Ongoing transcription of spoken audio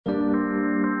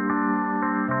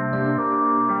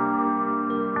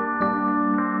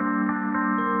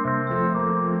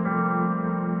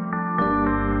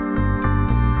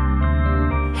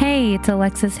it's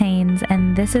Alexis Haynes,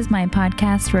 and this is my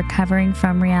podcast, Recovering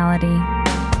from Reality.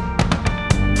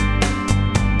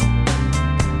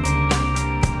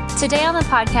 Today on the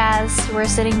podcast, we're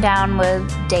sitting down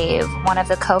with Dave, one of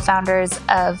the co-founders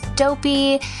of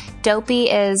Dopey. Dopey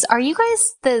is, are you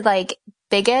guys the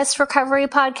biggest recovery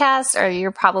podcast, or you're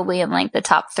probably in the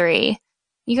top 3?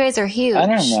 You guys are huge. I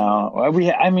don't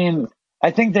know.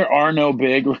 I think there are no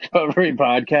big recovery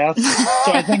podcasts,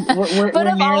 so I think we're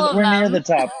near the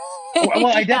top. Well,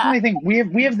 I definitely think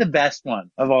we have the best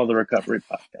one of all the recovery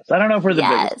podcasts. I don't know if we're the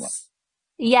biggest one.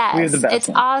 Yes, we have the best it's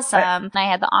one. Awesome. I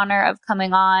had the honor of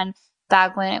coming on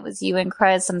back when it was you and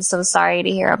Chris. I'm so sorry to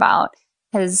hear about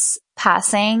his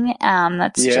passing.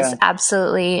 That's just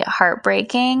absolutely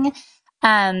heartbreaking.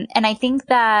 And I think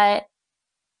that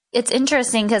it's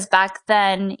interesting because back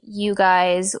then you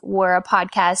guys were a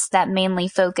podcast that mainly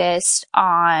focused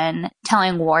on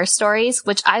telling war stories,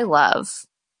 which I love.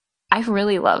 I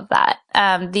really love that.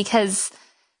 Because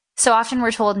so often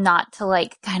we're told not to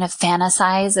kind of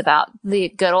fantasize about the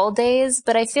good old days,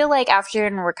 but I feel like after you're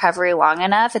in recovery long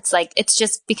enough, it's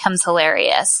just becomes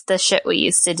hilarious, the shit we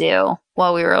used to do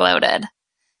while we were loaded.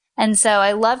 And so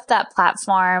I loved that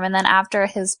platform. And then after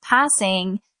his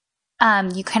passing,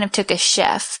 you kind of took a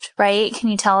shift, right? Can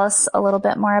you tell us a little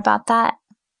bit more about that?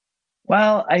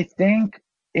 Well, I think,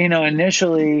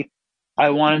 initially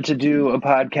I wanted to do a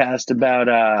podcast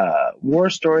about war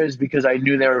stories because I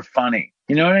knew they were funny.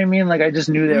 You know what I mean? I just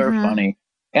knew they were funny.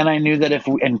 And I knew that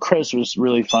and Chris was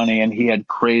really funny and he had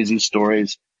crazy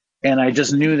stories. And I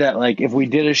just knew that if we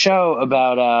did a show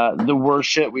about the worst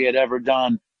shit we had ever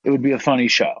done, it would be a funny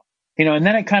show. And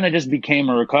then it kind of just became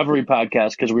a recovery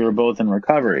podcast because we were both in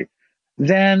recovery.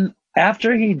 Then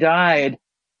after he died,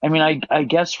 I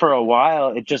guess for a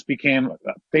while it just became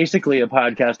basically a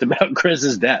podcast about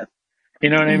Chris's death. You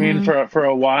know what I mean? For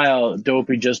a while,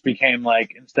 Dopey just became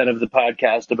instead of the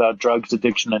podcast about drugs,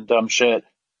 addiction, and dumb shit,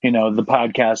 the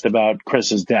podcast about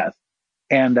Chris's death.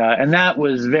 And that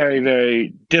was very,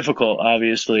 very difficult,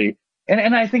 obviously.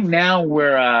 And I think now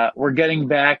we're getting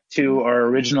back to our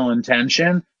original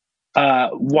intention,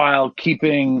 while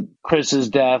keeping Chris's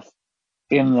death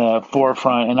in the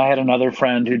forefront. And I had another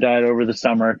friend who died over the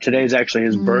summer. Today's actually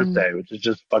his birthday, which is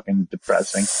just fucking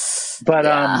depressing. But,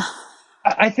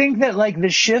 I think that the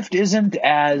shift isn't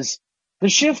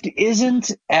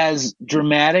as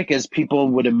dramatic as people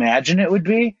would imagine it would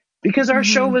be, because our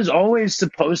show was always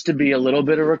supposed to be a little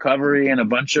bit of recovery and a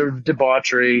bunch of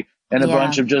debauchery and a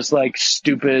bunch of just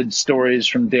stupid stories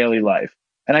from daily life.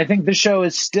 And I think the show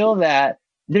is still that.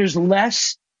 There's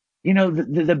less,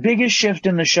 the biggest shift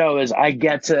in the show is I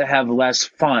get to have less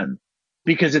fun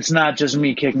because it's not just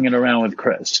me kicking it around with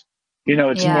Chris.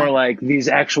 It's more like these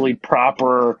actually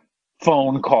proper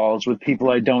phone calls with people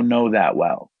I don't know that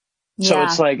well. So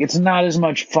it's it's not as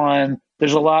much fun.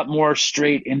 There's a lot more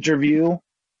straight interview,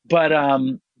 but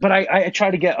I try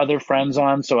to get other friends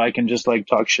on so I can just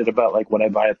talk shit about what I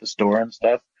buy at the store and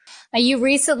stuff. You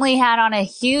recently had on a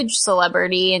huge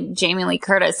celebrity, Jamie Lee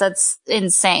Curtis. That's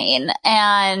insane.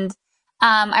 And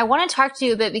I want to talk to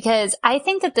you a bit because I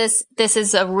think that this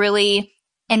is a really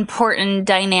important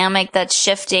dynamic that's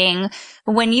shifting.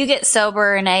 When you get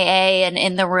sober in AA and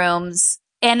in the rooms,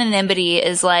 anonymity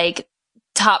is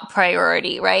top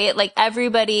priority, right?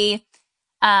 Everybody,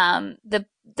 the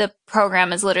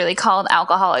program is literally called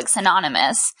Alcoholics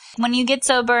Anonymous. When you get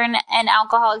sober in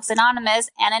Alcoholics Anonymous,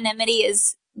 anonymity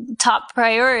is top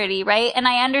priority, right? And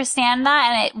I understand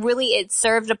that. And it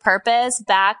served a purpose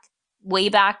way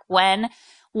back when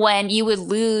you would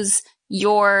lose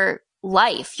your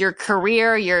life, your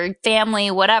career, your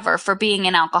family, whatever, for being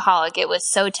an alcoholic. It was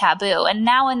so taboo. And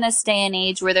now in this day and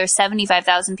age where there's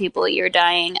 75,000 people a year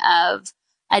dying of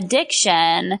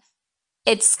addiction,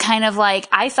 it's kind of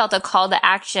I felt a call to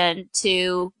action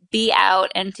to be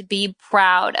out and to be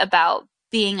proud about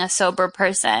being a sober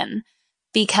person,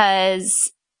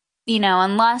 because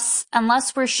unless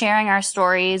we're sharing our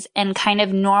stories and kind of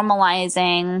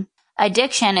normalizing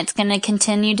addiction, it's going to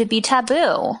continue to be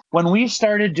taboo. When we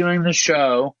started doing the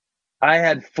show, I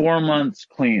had 4 months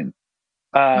clean.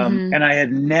 And I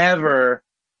had never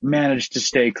managed to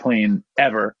stay clean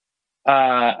ever.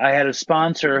 I had a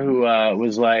sponsor who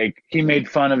was he made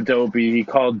fun of Dopey. He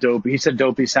called Dopey. He said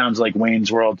Dopey sounds like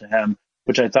Wayne's World to him,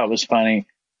 which I thought was funny.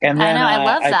 And then I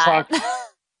love that.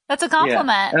 That's a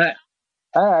compliment.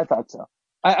 Yeah, I thought so.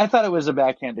 I thought it was a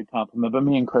backhanded compliment, but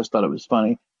me and Chris thought it was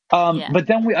funny. But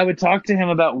then I would talk to him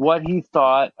about what he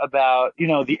thought about,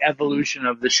 the evolution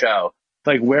of the show.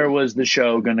 Where was the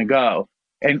show going to go?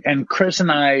 And Chris and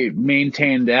I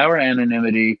maintained our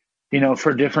anonymity,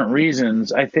 for different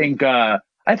reasons. I think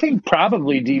I think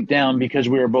probably deep down because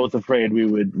we were both afraid we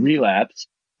would relapse.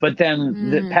 But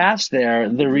then the past there,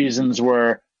 the reasons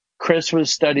were Chris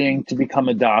was studying to become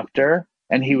a doctor,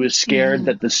 and he was scared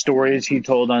that the stories he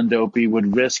told on Dopey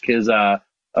would risk his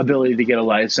ability to get a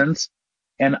license.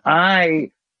 And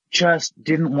I just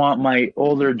didn't want my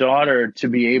older daughter to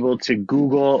be able to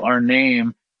Google our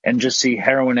name and just see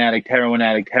heroin addict, heroin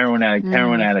addict, heroin addict,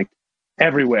 heroin addict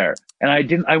everywhere. And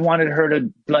I wanted her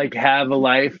to like have a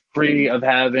life free of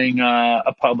having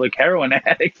a public heroin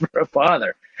addict for a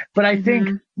father. But I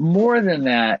think more than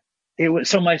that, it was,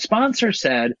 so my sponsor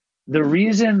said the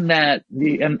reason that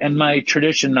and my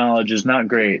tradition knowledge is not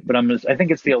great, but I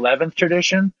think it's the 11th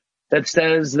tradition that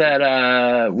says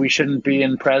that we shouldn't be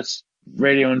in press,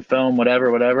 radio, and film, whatever,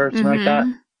 something like that.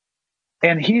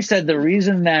 And he said the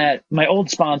reason that my old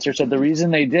sponsor said the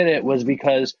reason they did it was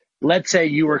because let's say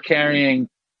you were carrying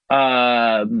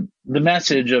the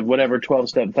message of whatever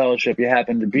 12-step fellowship you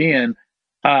happen to be in,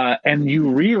 and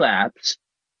you relapse,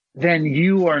 then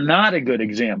you are not a good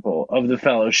example of the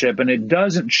fellowship, and it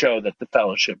doesn't show that the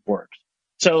fellowship works.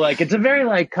 So like it's a very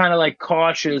like kind of like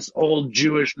cautious old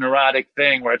Jewish neurotic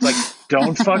thing where it's like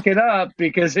don't fuck it up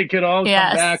because it could all come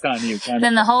back on you.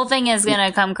 Then the whole thing is going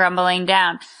to come crumbling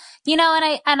down. You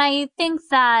know, and I think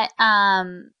that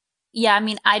yeah, I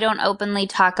mean, I don't openly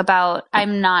talk about,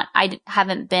 I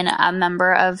haven't been a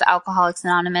member of Alcoholics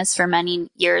Anonymous for many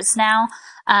years now.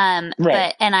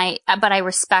 But I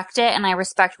respect it, and I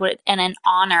respect what it, and an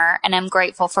honor, and I'm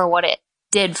grateful for what it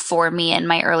did for me in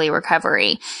my early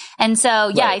recovery. And so,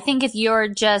 yeah, I think if you're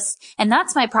just, and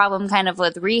that's my problem kind of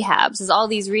with rehabs, is all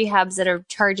these rehabs that are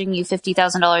charging you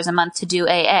 $50,000 a month to do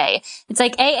AA. It's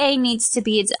like AA needs to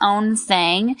be its own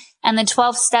thing, and the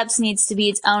 12 steps needs to be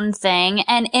its own thing.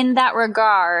 And in that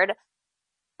regard,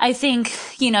 I think,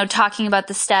 you know, talking about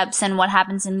the steps and what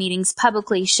happens in meetings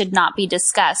publicly should not be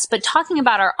discussed, but talking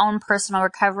about our own personal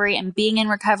recovery and being in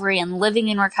recovery and living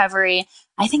in recovery,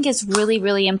 I think is really,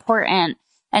 really important.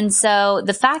 And so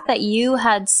the fact that you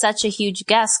had such a huge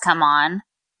guest come on,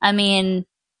 I mean,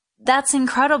 that's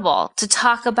incredible to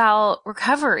talk about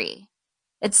recovery.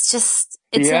 It's just,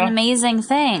 it's an amazing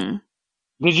thing.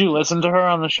 Did you listen to her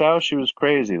on the show? She was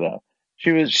crazy though.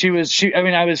 I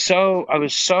mean, I was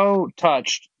so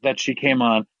touched that she came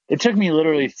on. It took me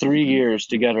literally 3 years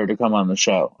to get her to come on the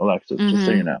show, Alexis, just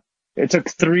so you know. It took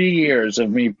 3 years of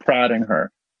me prodding her.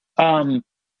 And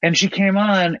she came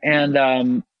on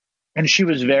and she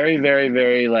was very, very,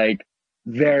 very, like,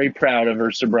 very proud of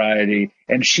her sobriety.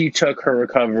 And she took her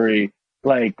recovery,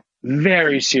 like,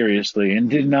 very seriously and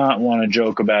did not want to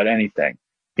joke about anything.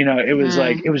 You know, it was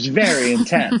like, it was very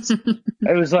intense.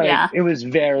 It was like, it was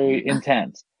very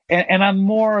intense. And I'm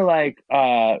more like,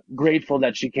 grateful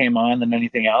that she came on than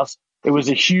anything else. It was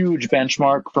a huge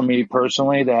benchmark for me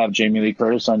personally to have Jamie Lee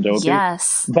Curtis on Dopey.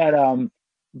 Yes.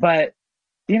 But,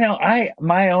 you know,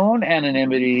 my own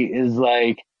anonymity is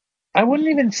like, I wouldn't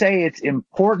even say it's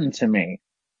important to me.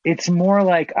 It's more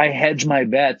like I hedge my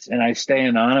bets and I stay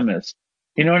anonymous.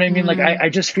 You know what I mean? Like, I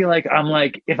just feel like I'm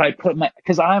like, if I put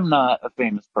cause I'm not a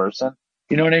famous person,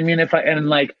 you know what I mean? And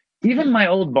like, even my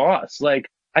old boss, like,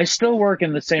 I still work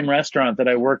in the same restaurant that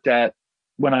I worked at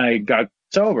when I got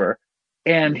sober.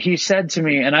 And he said to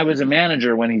me, and I was a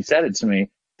manager when he said it to me,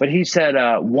 but he said,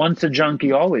 once a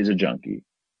junkie, always a junkie,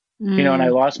 you know, and I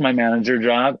lost my manager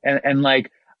job. And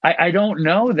like, I don't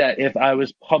know that if I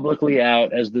was publicly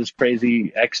out as this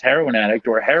crazy ex-heroin addict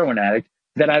or heroin addict,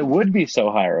 that I would be so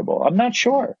hireable. I'm not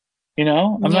sure. You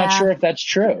know, I'm not sure if that's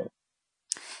true.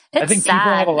 It's I think sad.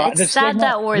 people have a lot. It's sad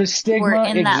that we're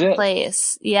in that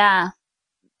place. Yeah.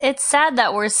 It's sad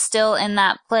that we're still in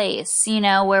that place, you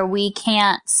know, where we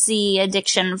can't see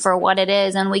addiction for what it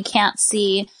is, and we can't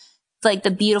see like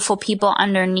the beautiful people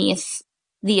underneath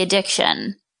the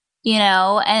addiction, you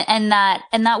know, and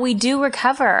that we do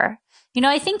recover. You know,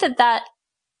 I think that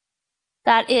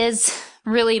is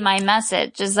really my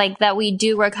message, is like that we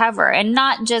do recover, and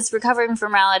not just recovering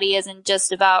from reality isn't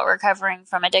just about recovering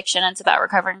from addiction. It's about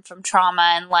recovering from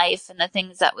trauma and life and the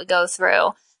things that we go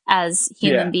through as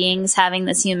human beings having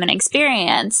this human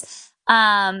experience.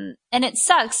 And it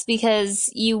sucks because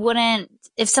you wouldn't,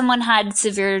 if someone had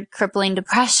severe crippling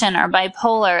depression or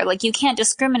bipolar, like you can't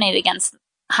discriminate against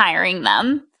hiring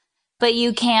them, but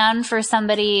you can for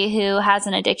somebody who has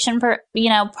an addiction,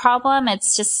 problem.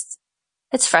 It's just,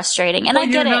 it's frustrating. And I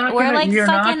get it. We're like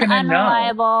fucking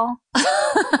unreliable.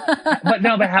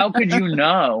 But how could you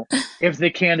know if the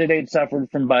candidate suffered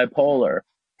from bipolar?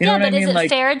 You know what I mean? Is it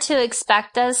fair to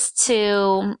expect us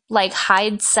to like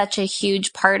hide such a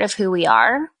huge part of who we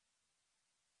are?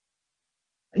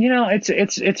 You know,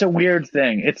 it's a weird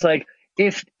thing. It's like,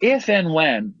 if and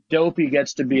when Dopey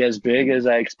gets to be as big as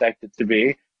I expect it to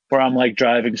be, where I'm like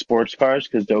driving sports cars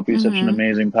because Dopey is such an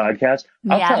amazing podcast,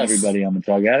 I'll tell Yes. everybody I'm a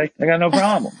drug addict. I got no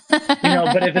problem.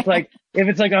 But if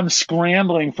it's like I'm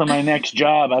scrambling for my next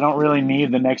job, I don't really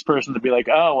need the next person to be like,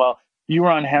 oh well, you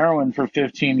were on heroin for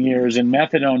 15 years and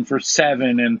methadone for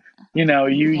 7, and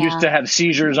you used Yeah. to have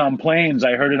seizures on planes.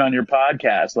 I heard it on your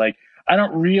podcast. Like, I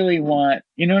don't really want,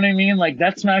 you know what I mean? Like,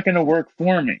 that's not going to work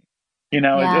for me.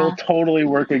 It'll Yeah. totally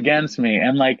work against me.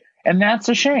 And that's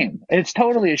a shame. It's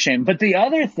totally a shame. But the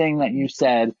other thing that you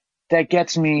said that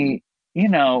gets me,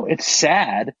 it's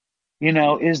sad,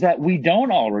 is that we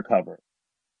don't all recover.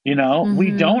 We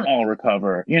Mm-hmm. don't all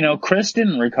recover. Chris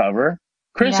didn't recover.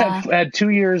 Chris Yeah. had 2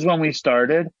 years when we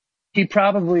started. He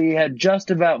probably had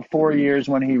just about 4 years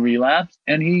when he relapsed,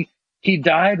 and he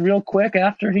died real quick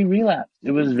after he relapsed.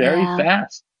 It was very Yeah.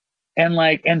 fast.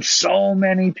 And so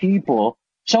many people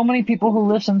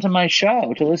who listen to my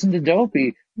show, to listen to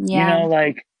Dopey, Yeah.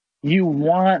 like you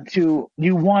want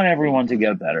everyone to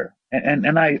get better. And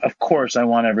of course I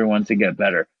want everyone to get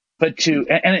better,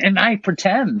 and I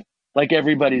pretend like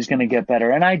everybody's going to get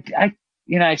better. And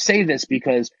I say this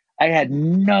because I had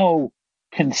no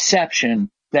conception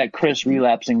that Chris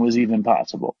relapsing was even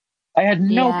possible. I had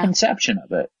no Yeah. conception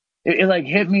of it. It like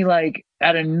hit me like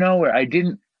out of nowhere. I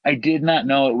did not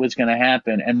know it was going to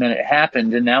happen, and then it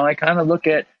happened. And now I kind of look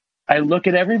at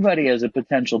everybody as a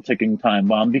potential ticking time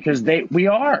bomb because we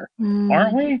are,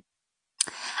 aren't we?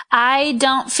 I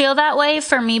don't feel that way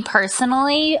for me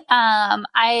personally.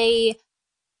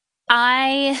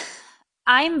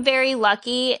 I'm very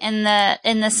lucky in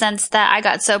the sense that I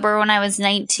got sober when I was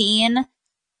 19.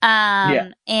 Yeah.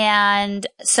 And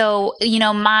so,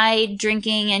 my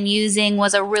drinking and using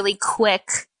was a really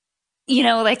quick,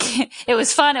 like it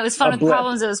was fun. It was fun A with blip.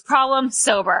 problems. It was problem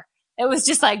sober. It was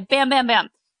just like bam, bam, bam.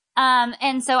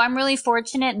 And so I'm really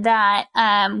fortunate that,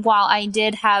 while I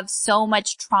did have so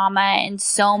much trauma and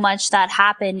so much that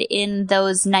happened in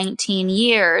those 19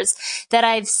 years, that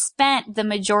I've spent the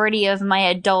majority of my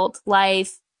adult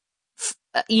life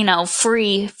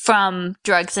free from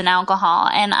drugs and alcohol.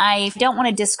 And I don't want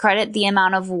to discredit the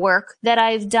amount of work that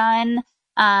I've done.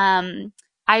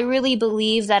 I really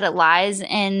believe that it lies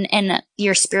in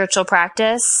your spiritual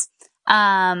practice.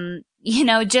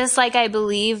 Just like I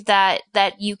believe that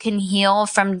you can heal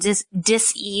from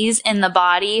dis-ease in the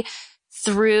body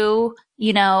through,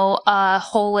 a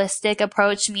holistic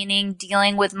approach, meaning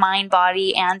dealing with mind,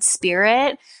 body, and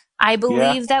spirit. I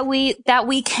believe that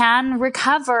we can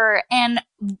recover. And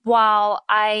while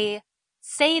I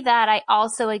say that, I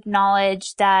also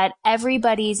acknowledge that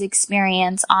everybody's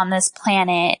experience on this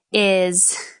planet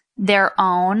is their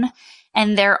own,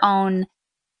 and their own,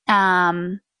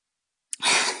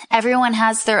 everyone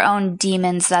has their own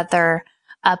demons that they're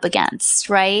up against,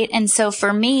 right? And so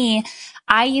for me,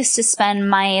 I used to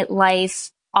spend my life,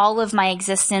 all of my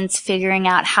existence, figuring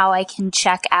out how I can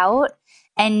check out.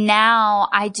 And now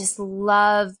I just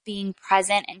love being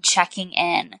present and checking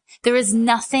in. There is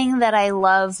nothing that I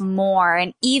love more.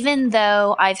 And even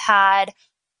though I've had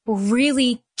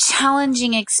really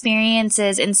challenging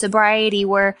experiences in sobriety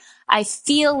where I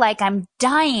feel like I'm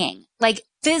dying, like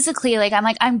physically, like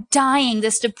I'm dying.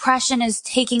 This depression is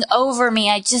taking over me.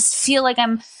 I just feel like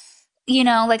I'm,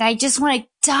 like I just want to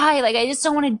die. Like I just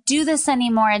don't want to do this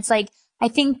anymore. It's like, I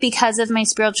think because of my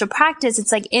spiritual practice,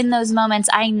 it's like in those moments,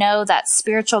 I know that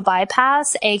spiritual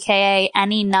bypass, aka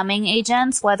any numbing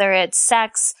agents, whether it's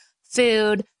sex,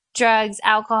 food, drugs,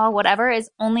 alcohol, whatever,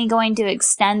 is only going to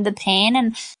extend the pain.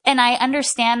 And I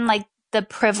understand like the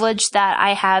privilege that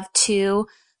I have to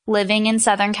living in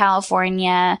Southern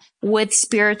California with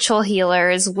spiritual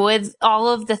healers, with all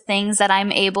of the things that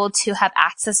I'm able to have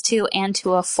access to and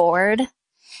to afford.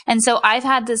 And so I've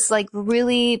had this like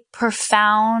really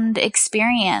profound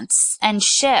experience and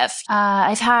shift.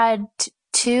 I've had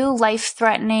 2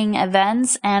 life-threatening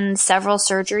events and several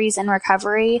surgeries in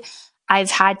recovery. I've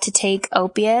had to take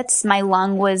opiates. My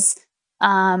lung was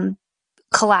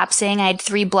collapsing. I had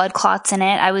 3 blood clots in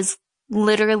it. I was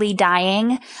literally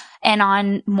dying and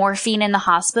on morphine in the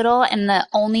hospital. And the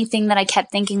only thing that I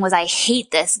kept thinking was, I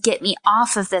hate this. Get me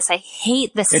off of this. I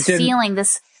hate this feeling,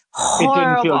 this horrible. It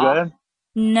didn't feel good?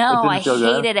 No, I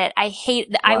hated it.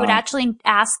 I would actually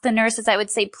ask the nurses, I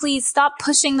would say, please stop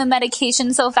pushing the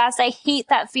medication so fast. I hate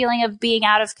that feeling of being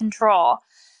out of control.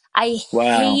 I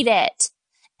hate it.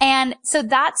 And so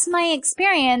that's my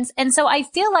experience. And so I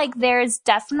feel like there's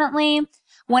definitely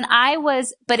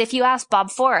but if you ask Bob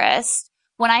Forrest,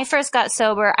 when I first got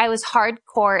sober, I was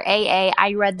hardcore AA.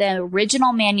 I read the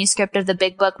original manuscript of the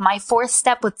Big Book. My 4th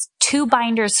step was 2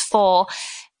 binders full.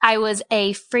 I was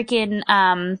a freaking,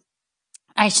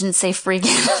 I shouldn't say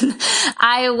freaking.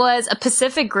 I was a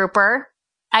Pacific grouper.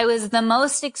 I was the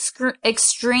most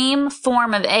extreme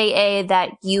form of AA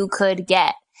that you could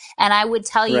get. And I would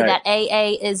tell you Right. that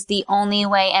AA is the only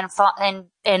way, and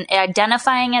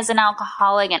identifying as an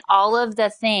alcoholic and all of the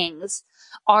things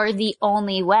are the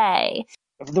only way.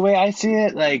 The way I see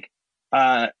it, like,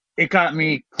 it got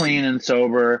me clean and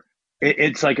sober.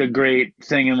 It's like a great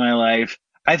thing in my life.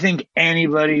 I think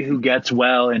anybody who gets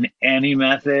well in any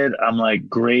method, I'm like,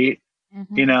 great.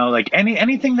 You know, like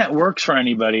anything that works for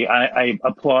anybody, I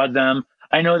applaud them.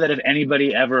 I know that if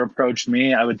anybody ever approached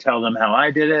me, I would tell them how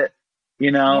I did it,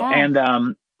 you know, Yeah.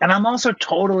 and I'm also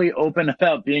totally open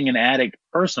about being an addict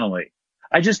personally.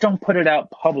 I just don't put it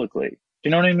out publicly. Do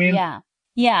you know what I mean? Yeah.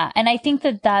 Yeah. And I think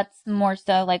that that's more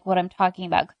so like what I'm talking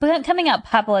about. But coming out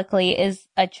publicly is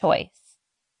a choice.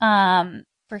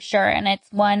 For sure. And it's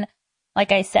one,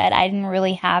 like I said, I didn't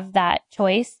really have that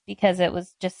choice because it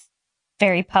was just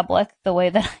very public the way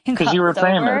that I got Because you were sober.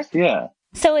 famous. Yeah.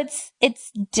 So it's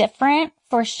different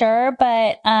for sure.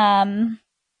 But,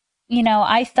 you know,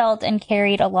 I felt and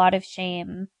carried a lot of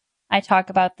shame. I talk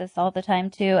about this all the time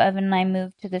too. Evan and I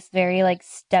moved to this very like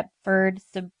Stepford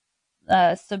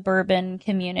suburban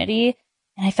community,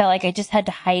 and I felt like I just had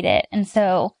to hide it. And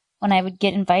so when I would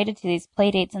get invited to these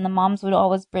play dates and the moms would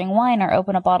always bring wine or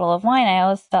open a bottle of wine, I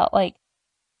always felt like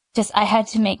just I had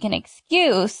to make an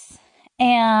excuse.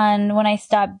 And when I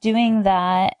stopped doing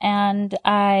that and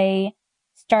I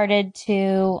started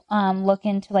to look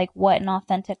into like what an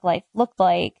authentic life looked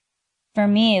like, for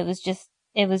me it was just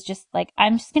like,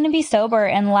 I'm just going to be sober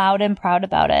and loud and proud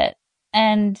about it.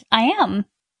 And I am.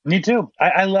 Me too.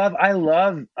 I love,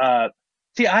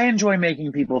 see, I enjoy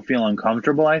making people feel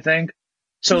uncomfortable, I think.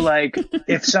 So like,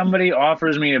 if somebody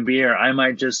offers me a beer, I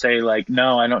might just say like,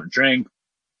 no, I don't drink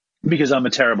because I'm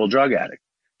a terrible drug addict.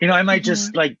 You know, I might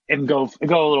just like, and go a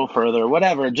little further,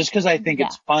 whatever, just because I think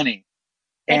it's funny.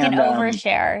 Like And, an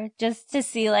overshare just to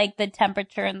see like the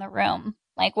temperature in the room,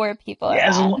 like where people are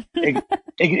as, at.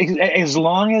 as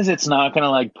long as it's not going to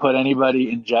like put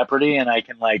anybody in jeopardy and I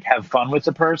can like have fun with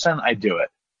the person, I do it.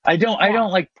 I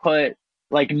don't like put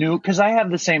like cause I have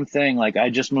the same thing. Like I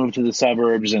just moved to the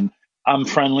suburbs and I'm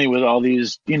friendly with all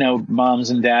these, you know,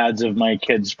 moms and dads of my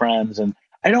kids' friends. And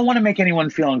I don't want to make anyone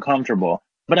feel uncomfortable,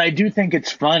 but I do think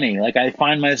it's funny. Like I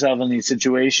find myself in these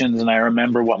situations and I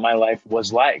remember what my life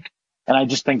was like. And I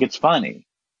just think it's funny,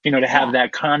 you know, to have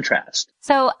that contrast.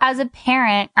 So as a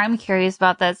parent, I'm curious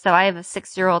about this. So I have a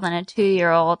 6-year-old and a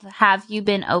 2-year-old. Have you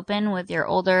been open with your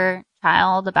older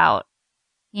child about,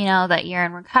 you know, that you're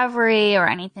in recovery or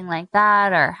anything like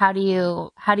that? Or how do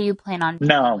you plan on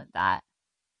dealing with that?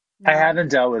 No, I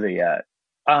haven't dealt with it yet.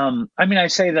 I mean, I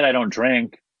say that I don't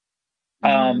drink.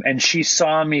 And she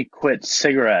saw me quit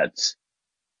cigarettes.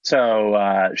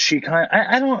 So, she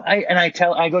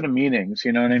I go to meetings,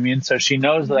 you know what I mean? So she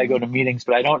knows that I go to meetings,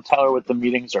 but I don't tell her what the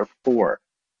meetings are for.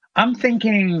 I'm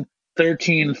thinking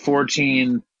 13,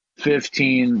 14,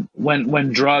 15,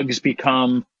 when drugs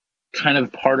become kind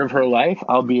of part of her life,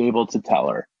 I'll be able to tell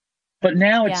her. But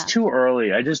now it's too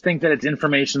early. I just think that it's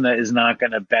information that is not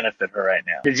going to benefit her right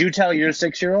now. Did you tell your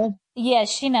 6-year-old? Yeah,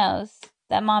 she knows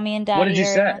that mommy and daddy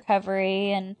are in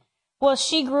recovery. And well,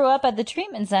 she grew up at the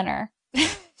treatment center.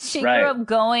 She grew up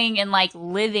going and like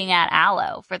living at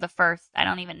Aloe for the first, I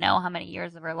don't even know how many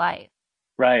years of her life.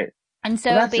 Right. And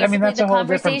so basically the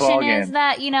conversation is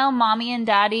that, you know, mommy and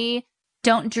daddy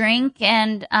don't drink.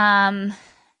 And,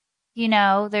 you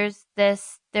know, there's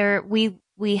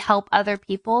we help other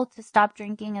people to stop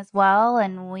drinking as well.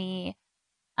 And we,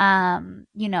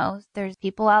 you know, there's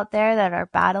people out there that are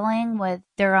battling with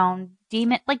their own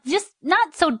demon, like just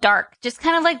not so dark, just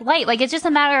kind of like light. Like it's just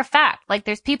a matter of fact. Like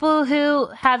there's people who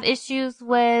have issues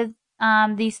with,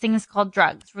 these things called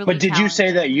drugs. Really, but did you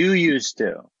say that you used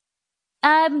to?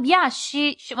 Yeah,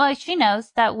 she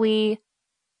knows that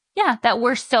that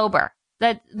we're sober.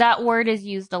 That word is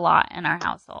used a lot in our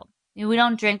household. We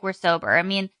don't drink, we're sober. I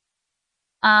mean,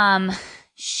 my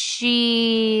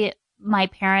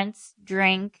parents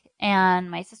drink and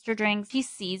my sister drinks. She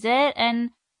sees it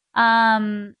and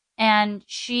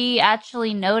she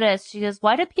actually noticed, she goes,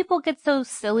 why do people get so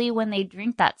silly when they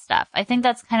drink that stuff? I think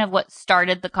that's kind of what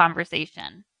started the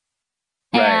conversation.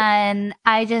 Right. And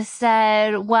I just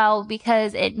said, well,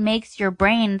 because it makes your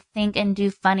brain think and do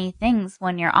funny things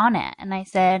when you're on it. And I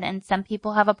said, and some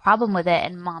people have a problem with it,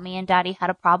 and mommy and daddy had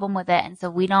a problem with it. And so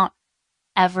we don't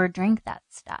ever drink that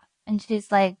stuff. And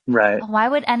she's like, right. Why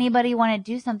would anybody want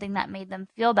to do something that made them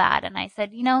feel bad? And I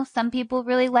said, you know, some people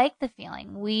really like the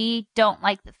feeling. We don't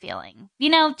like the feeling, you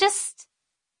know, just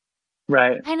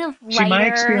right. Kind of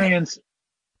lighter. See,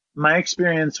 my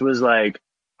experience was like,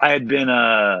 I had been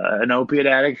an opiate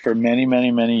addict for many,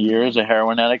 many, many years, a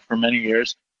heroin addict for many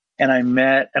years, and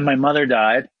my mother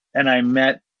died, and I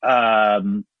met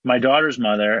my daughter's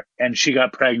mother, and she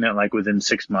got pregnant like within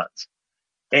 6 months,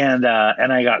 and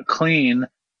I got clean,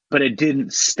 but it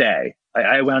didn't stay.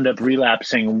 I wound up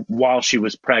relapsing while she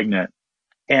was pregnant,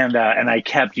 and I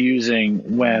kept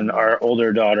using when our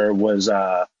older daughter was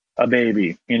a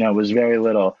baby, was very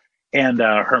little, and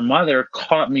her mother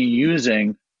caught me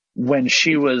using when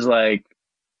she was like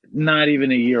not even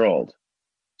a year old.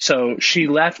 So she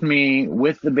left me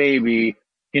with the baby,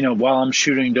 while I'm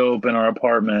shooting dope in our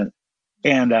apartment,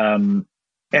 and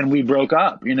we broke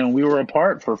up. We were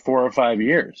apart for 4 or 5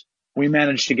 years. We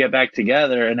managed to get back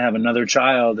together and have another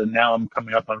child, and now I'm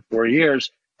coming up on 4 years,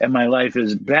 and my life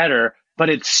is better. But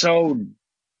it's so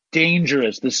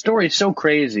dangerous. The story's so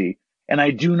crazy, and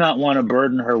I do not want to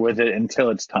burden her with it until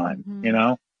it's time.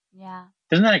 Yeah.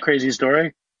 Isn't that a crazy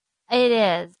story? It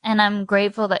is. And I'm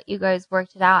grateful that you guys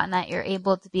worked it out and that you're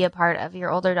able to be a part of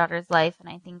your older daughter's life. And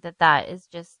I think that that is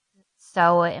just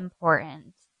so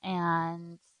important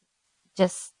and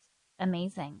just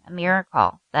amazing. A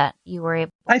miracle that you were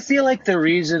able. I feel like the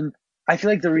reason I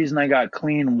got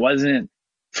clean wasn't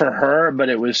for her, but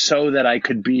it was so that I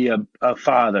could be a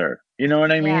father. You know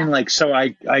what I mean? Like, so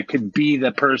I could be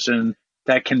the person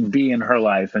that can be in her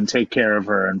life and take care of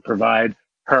her and provide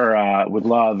her with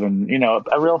love and,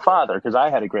 a real father, because I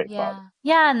had a great father.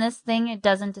 Yeah. And this thing, it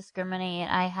doesn't discriminate.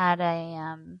 I had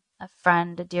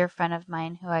a dear friend of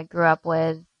mine who I grew up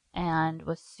with and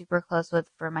was super close with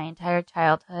for my entire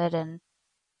childhood. And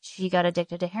she got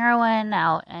addicted to heroin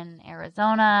out in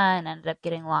Arizona and ended up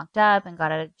getting locked up and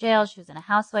got out of jail. She was in a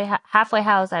halfway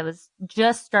house. I was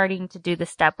just starting to do the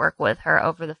step work with her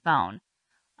over the phone.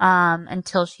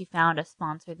 Until she found a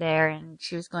sponsor there, and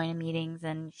she was going to meetings,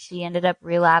 and she ended up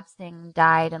relapsing,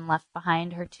 died, and left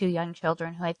behind her 2 young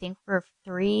children who I think were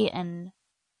 3 and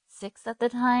 6 at the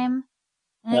time.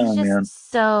 And Oh,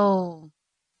 man.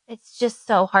 It's just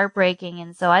so heartbreaking.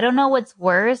 And so I don't know what's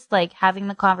worse, like having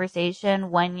the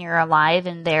conversation when you're alive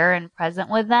and there and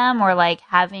present with them, or like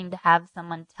having to have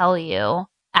someone tell you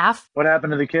after. What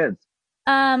happened to the kids?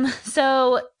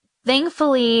 So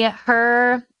thankfully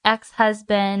her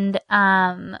ex-husband,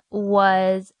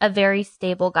 was a very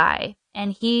stable guy,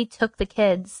 and he took the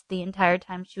kids the entire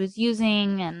time she was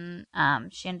using,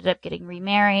 and, she ended up getting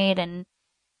remarried, and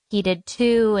he did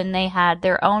too, and they had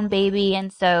their own baby,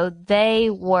 and so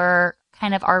they were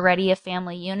kind of already a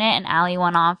family unit, and Allie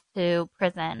went off to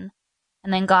prison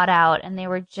and then got out, and they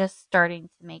were just starting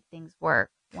to make things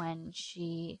work when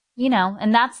she,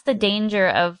 and that's the danger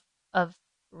of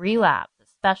relapse,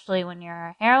 especially when you're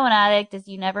a heroin addict, is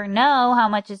you never know how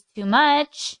much is too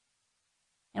much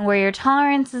and where your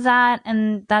tolerance is at,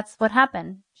 and that's what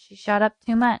happened. She shot up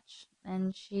too much,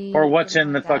 and Or what's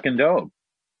in the fucking dope.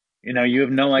 You have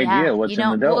no idea what's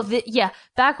in the dope. Well,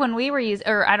 back when we were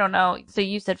or I don't know, so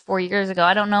you said 4 years ago.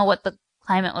 I don't know what the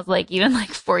climate was like even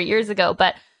like 4 years ago,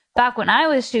 but back when I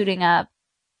was shooting up,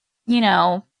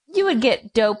 you would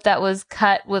get dope that was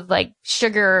cut with like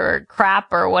sugar or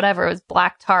crap or whatever. It was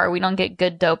black tar. We don't get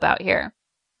good dope out here.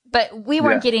 But we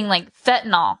weren't getting like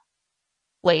fentanyl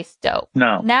laced dope.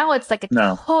 No. Now it's like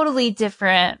a totally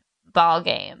different ball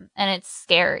game, and it's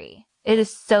scary. It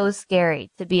is so scary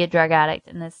to be a drug addict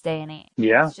in this day and age.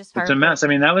 Yeah, it's a mess. I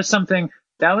mean, that was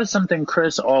something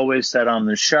Chris always said on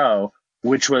the show,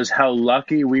 which was how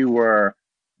lucky we were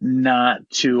not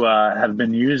to have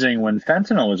been using when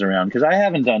fentanyl was around, because I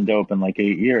haven't done dope in like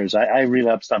 8 years. I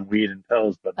relapsed on weed and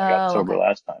pills, but I got sober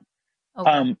last time.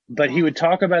 Okay. But he would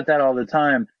talk about that all the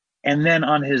time. And then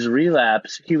on his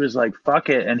relapse, he was like, fuck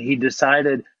it. And he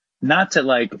decided not to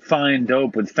like find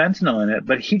dope with fentanyl in it,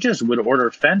 but he just would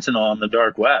order fentanyl on the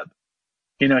dark web.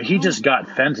 He just got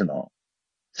fentanyl.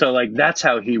 So like, that's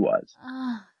how he was.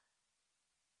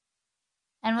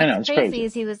 And what's crazy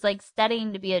is he was like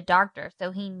studying to be a doctor, so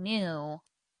he knew.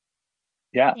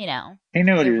 Yeah. He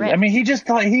knew what he was. I mean,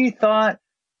 he thought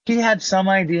he had some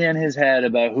idea in his head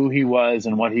about who he was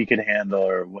and what he could handle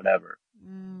or whatever.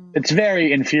 It's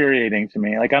very infuriating to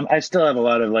me. Like I still have a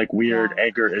lot of like weird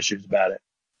anger issues about it.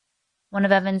 One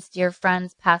of Evan's dear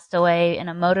friends passed away in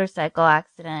a motorcycle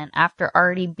accident after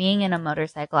already being in a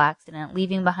motorcycle accident,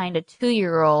 leaving behind a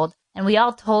 2-year-old. And we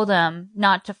all told him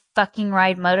not to fucking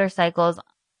ride motorcycles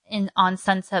on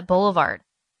Sunset Boulevard.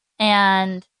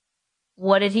 And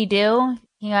what did he do?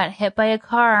 He got hit by a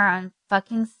car on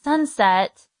fucking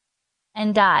Sunset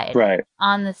and died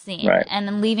on the scene. And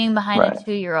then leaving behind a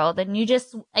 2-year-old. And you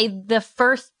just, the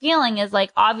first feeling is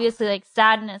like, obviously like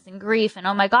sadness and grief and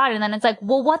oh my God. And then it's like,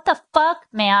 well, what the fuck,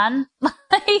 man?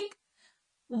 Like,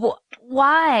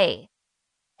 why?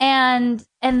 And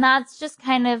that's just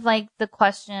kind of like the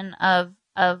question of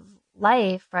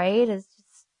life, right? It's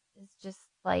just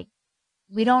like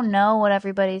we don't know what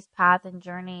everybody's path and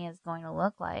journey is going to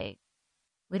look like.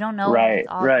 We don't know when it's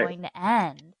Right, all right. going to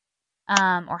end,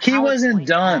 or He how it's wasn't going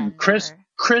to done. end, or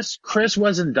Chris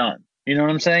wasn't done. You know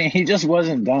what I'm saying? He just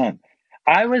wasn't done.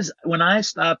 When I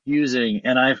stopped using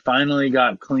and I finally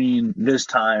got clean this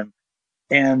time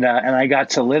and I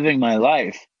got to living my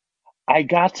life. I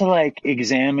got to like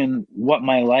examine what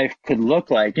my life could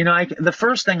look like. The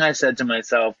first thing I said to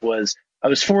myself was I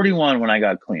was 41 when I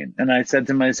got clean, and I said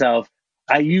to myself,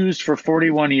 I used for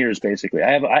 41 years basically.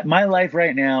 My life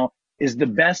right now is the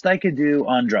best I could do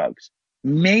on drugs.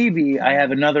 Maybe I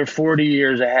have another 40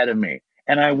 years ahead of me,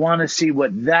 and I want to see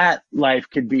what that life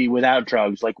could be without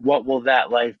drugs. Like, what will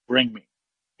that life bring me?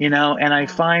 And I yeah,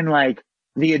 find like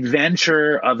the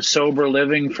adventure of sober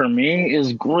living for me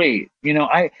is great.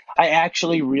 I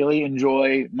actually really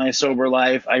enjoy my sober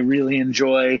life. I really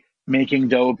enjoy making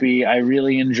Dopey. I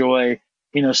really enjoy,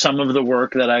 some of the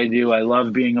work that I do. I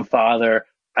love being a father.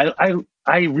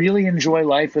 I really enjoy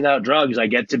life without drugs. I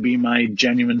get to be my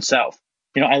genuine self.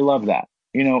 I love that,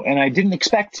 and I didn't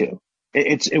expect to.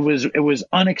 It was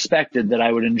unexpected that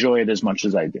I would enjoy it as much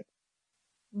as I do.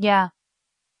 yeah.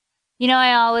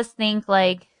 I always think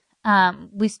like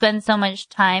we spend so much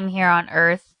time here on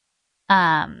Earth,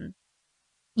 um,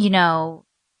 you know,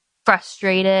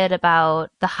 frustrated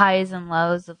about the highs and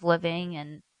lows of living,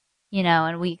 and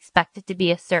we expect it to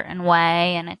be a certain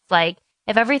way, and it's like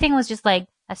if everything was just like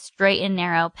a straight and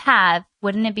narrow path,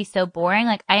 wouldn't it be so boring?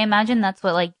 Like I imagine that's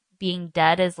what like being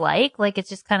dead is like it's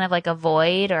just kind of like a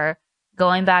void or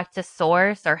going back to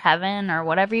source or heaven or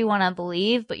whatever you want to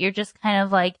believe, but you're just kind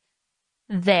of like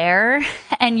there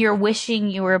and you're wishing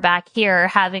you were back here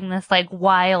having this like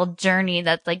wild journey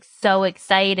that's like so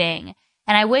exciting.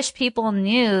 And I wish people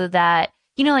knew that,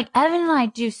 like Evan and I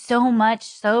do so much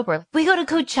sober. We go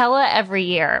to Coachella every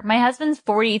year. My husband's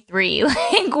 43.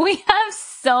 Like we have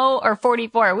or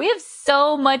 44. We have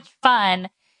so much fun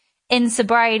in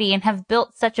sobriety and have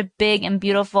built such a big and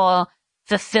beautiful,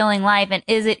 fulfilling life. And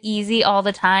is it easy all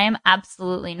the time?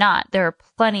 Absolutely not. There are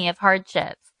plenty of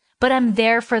hardships, but I'm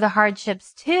there for the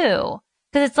hardships too.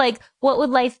 Cause it's like, what would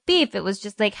life be if it was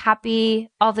just like happy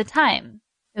all the time?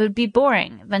 It would be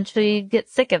boring. Eventually you'd get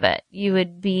sick of it. You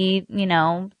would be,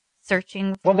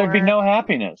 searching Well, there'd be for, no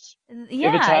happiness. If it's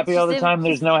yeah, happy all the it would time,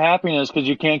 there's just, no happiness because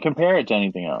you can't compare it to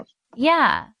anything else.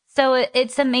 yeah. So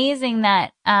it's amazing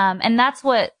that, and that's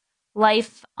what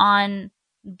life on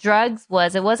drugs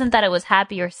was. It wasn't that it was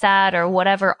happy or sad or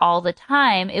whatever all the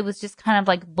time. It was just kind of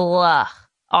like blah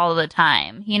all the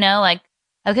time, like,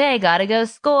 okay, gotta go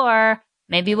score.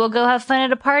 Maybe we'll go have fun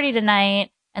at a party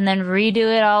tonight and then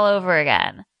redo it all over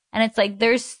again. And it's like,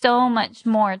 there's so much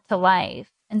more to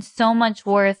life and so much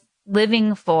worth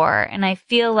living for. And I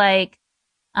feel like,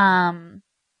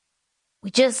 we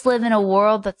just live in a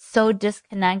world that's so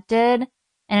disconnected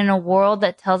and in a world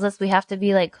that tells us we have to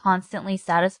be like constantly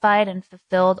satisfied and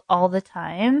fulfilled all the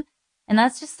time. And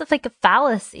that's just like a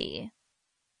fallacy.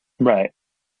 Right.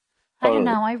 I don't Totally.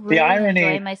 know. I The really enjoy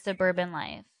irony, my suburban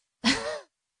life.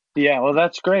 yeah, well,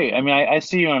 that's great. I mean, I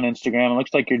see you on Instagram. It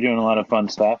looks like you're doing a lot of fun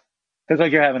stuff. Looks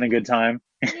like you're having a good time.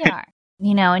 We are,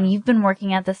 and you've been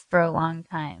working at this for a long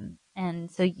time.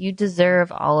 And so you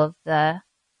deserve all of the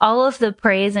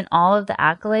praise and all of the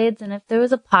accolades. And if there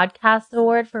was a podcast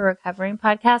award for recovering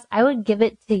podcast, I would give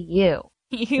it to you.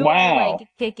 You are Wow. like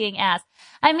kicking ass.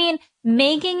 I mean,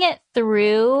 making it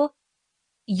through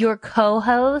your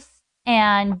co-host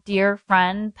and dear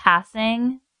friend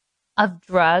passing of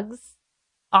drugs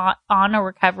on a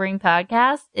recovering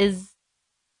podcast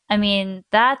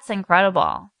that's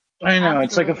incredible. I know.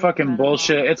 It's like a Absolutely fucking incredible.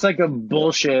 bullshit. It's like a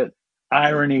bullshit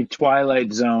irony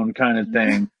Twilight Zone kind of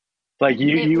thing. Like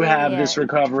you, It you really have this is.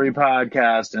 recovery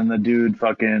podcast and the dude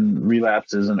fucking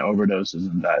relapses and overdoses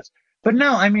and dies. But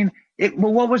no, I mean,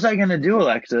 well, what was I going to do,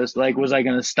 Alexis? Like, was I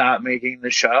going to stop making the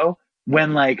show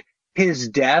when like his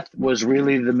death was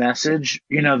really the message,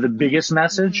 the biggest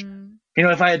message? Hmm.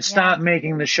 If I had Yeah. stopped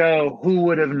making the show, who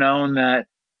would have known that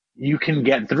you can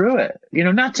get through it?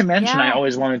 Not to mention, I Yeah.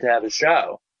 always wanted to have a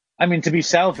show. I mean, to be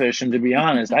selfish and to be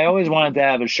honest, I always wanted to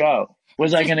have a show.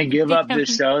 Was I going to give up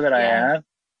this show that I Yes. have?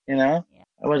 Yeah.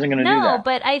 I wasn't going to do No, that.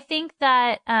 but I think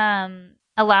that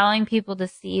allowing people to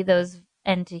see those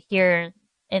and to hear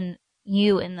in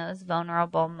you in those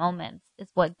vulnerable moments is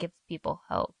what gives people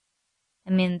hope.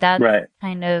 I mean, that's Right.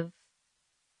 kind of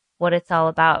what it's all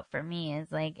about for me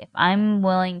is like if I'm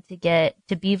willing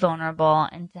to be vulnerable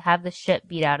and to have the shit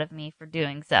beat out of me for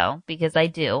doing so, because I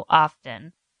do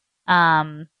often.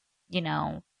 Um, you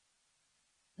know,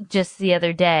 just the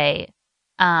other day,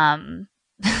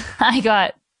 I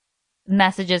got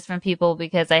messages from people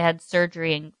because I had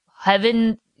surgery, and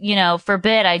heaven,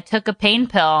 forbid I took a pain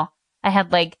pill. I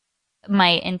had like my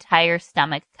entire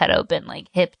stomach cut open, like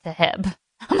hip to hip.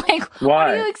 I'm like, what do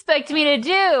Why? you expect me to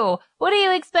do? What do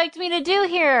you expect me to do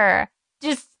here?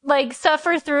 Just like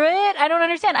suffer through it? I don't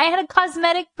understand. I had a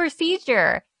cosmetic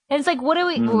procedure. And it's like, were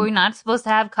we not supposed to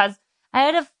have I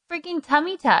had a freaking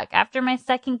tummy tuck after my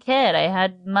second kid. I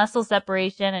had muscle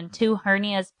separation and 2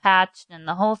 hernias patched and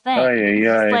the whole thing. Oh, It's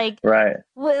yeah, just like, right.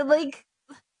 like,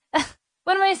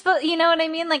 what am I supposed, you know what I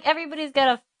mean? Like, everybody's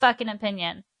got a fucking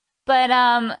opinion. But,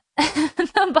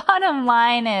 the bottom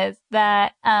line is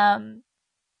that, by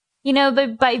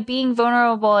being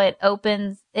vulnerable, it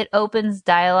opens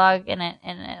dialogue, and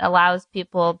it allows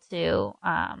people to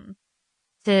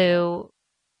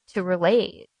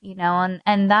relate,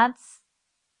 and that's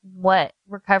what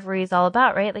recovery is all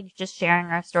about, right? Like, just sharing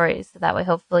our stories, so that way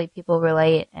hopefully people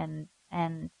relate and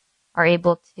are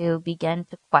able to begin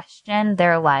to question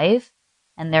their life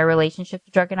and their relationship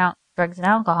to drugs and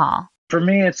alcohol. For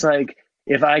me, it's like,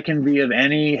 if I can be of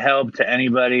any help to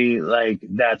anybody, like,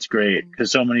 that's great,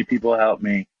 because so many people help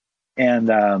me. And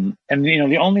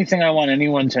the only thing I want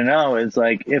anyone to know is,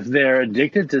 like, if they're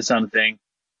addicted to something,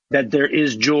 that there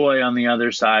is joy on the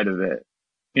other side of it.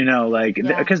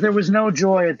 Because there was no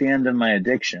joy at the end of my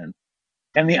addiction.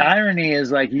 And the irony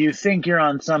is, like, you think you're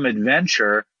on some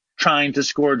adventure trying to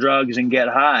score drugs and get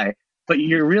high, but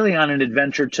you're really on an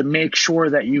adventure to make sure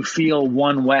that you feel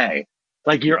one way.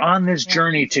 Like, you're on this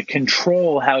journey to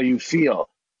control how you feel.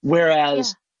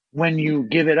 Whereas when you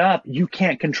give it up, you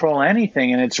can't control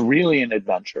anything, and it's really an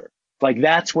adventure. Like,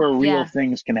 that's where real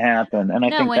things can happen. And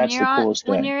I think that's the coolest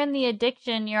thing. When you're in the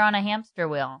addiction, you're on a hamster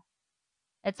wheel.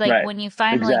 It's like when you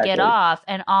finally get off,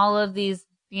 and all of these,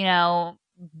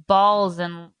 balls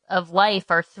of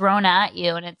life are thrown at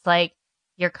you, and it's like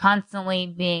you're constantly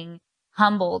being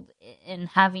humbled in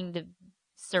having to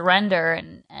surrender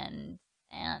and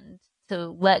to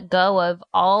let go of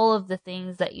all of the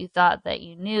things that you thought that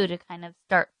you knew, to kind of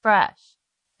start fresh.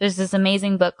 There's this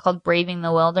amazing book called Braving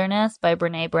the Wilderness by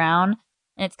Brene Brown,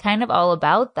 and it's kind of all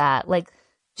about that, like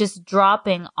just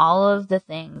dropping all of the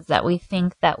things that we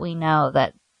think that we know,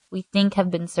 that we think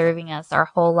have been serving us our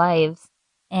whole lives,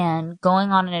 and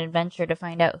going on an adventure to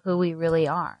find out who we really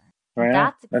are. Right.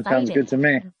 That's exciting. That sounds good to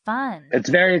me. And fun. It's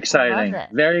very exciting.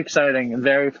 Very exciting and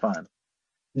very fun.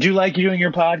 Do you like doing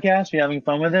your podcast? Are you having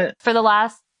fun with it? For the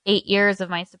last 8 years of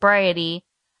my sobriety,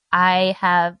 I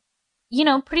have,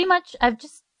 pretty much, I've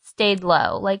just stayed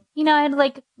low. Like, I had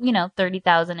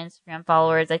 30,000 Instagram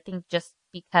followers, I think, just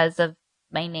because of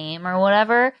my name or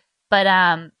whatever. But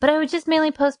I would just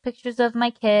mainly post pictures of my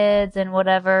kids and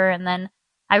whatever. And then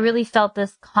I really felt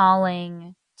this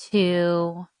calling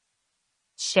to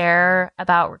share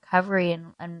about recovery,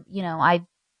 and I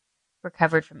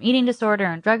recovered from eating disorder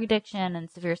and drug addiction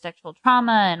and severe sexual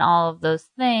trauma and all of those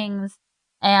things.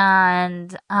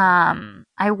 And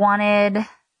I wanted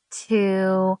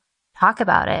to talk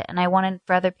about it, and I wanted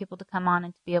for other people to come on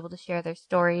and to be able to share their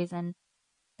stories and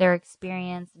their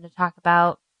experience, and to talk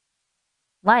about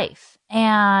life.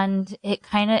 And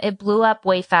it blew up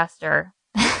way faster.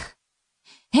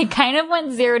 It kind of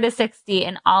went 0 to 60,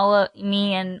 and all of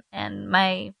me and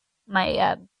my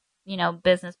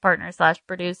business partner /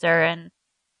 producer, and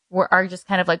are just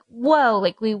kind of like, whoa,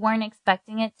 like, we weren't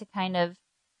expecting it to kind of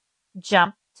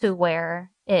jump to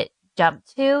where it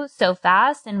jumped to so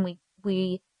fast. And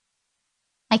I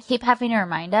keep having to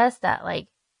remind us that, like,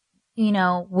 we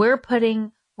feel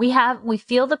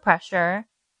the pressure,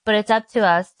 but it's up to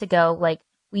us to go, like,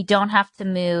 we don't have to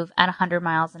move at 100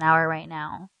 miles an hour right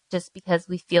now, just because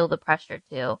we feel the pressure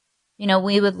to.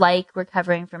 We would like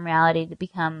Recovering from Reality to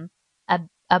become a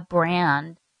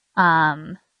brand,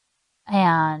 and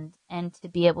to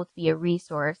be able to be a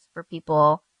resource for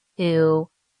people who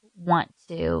want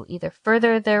to either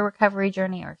further their recovery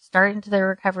journey or start into their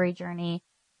recovery journey,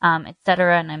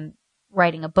 etc. And I'm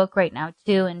writing a book right now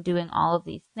too, and doing all of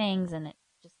these things. And it's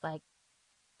just like,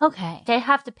 okay, I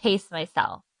have to pace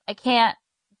myself. I can't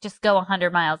just go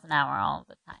 100 miles an hour all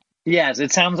the time. Yes,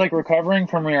 it sounds like Recovering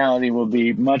from Reality will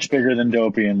be much bigger than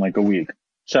Dopey in like a week.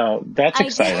 So that's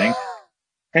exciting.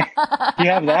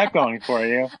 You have that going for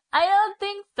you. I don't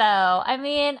think so. I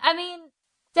mean,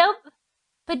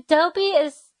 Dopey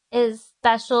is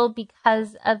special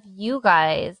because of you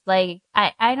guys. Like,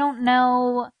 I don't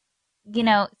know,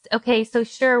 okay, so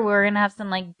sure, we're going to have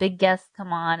some like big guests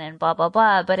come on and blah, blah,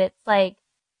 blah. But it's like,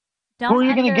 who are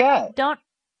you going to get? Don't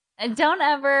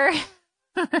ever.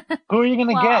 Who are you going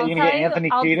to get? You're going to get Anthony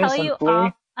Kiedis and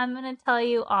Flea? I'm going to tell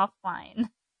you offline.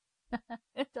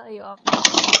 I'll tell you all.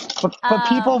 But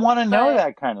people want to know But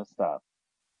that kind of stuff.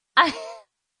 I,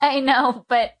 I know,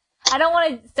 but I don't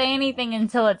want to say anything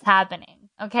until it's happening.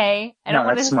 Okay, I don't No,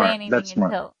 want that's to say smart. anything That's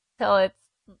smart. until it's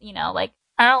like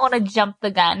I don't want to jump the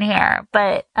gun here.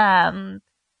 But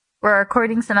we're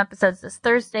recording some episodes this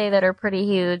Thursday that are pretty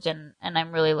huge, and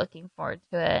I'm really looking forward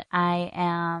to it. I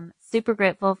am super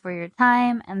grateful for your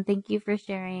time, and thank you for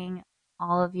sharing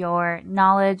all of your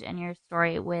knowledge and your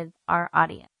story with our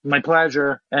audience. My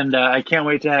pleasure. And I can't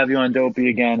wait to have you on Dopey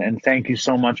again. And thank you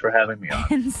so much for having me on.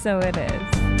 And so it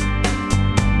is.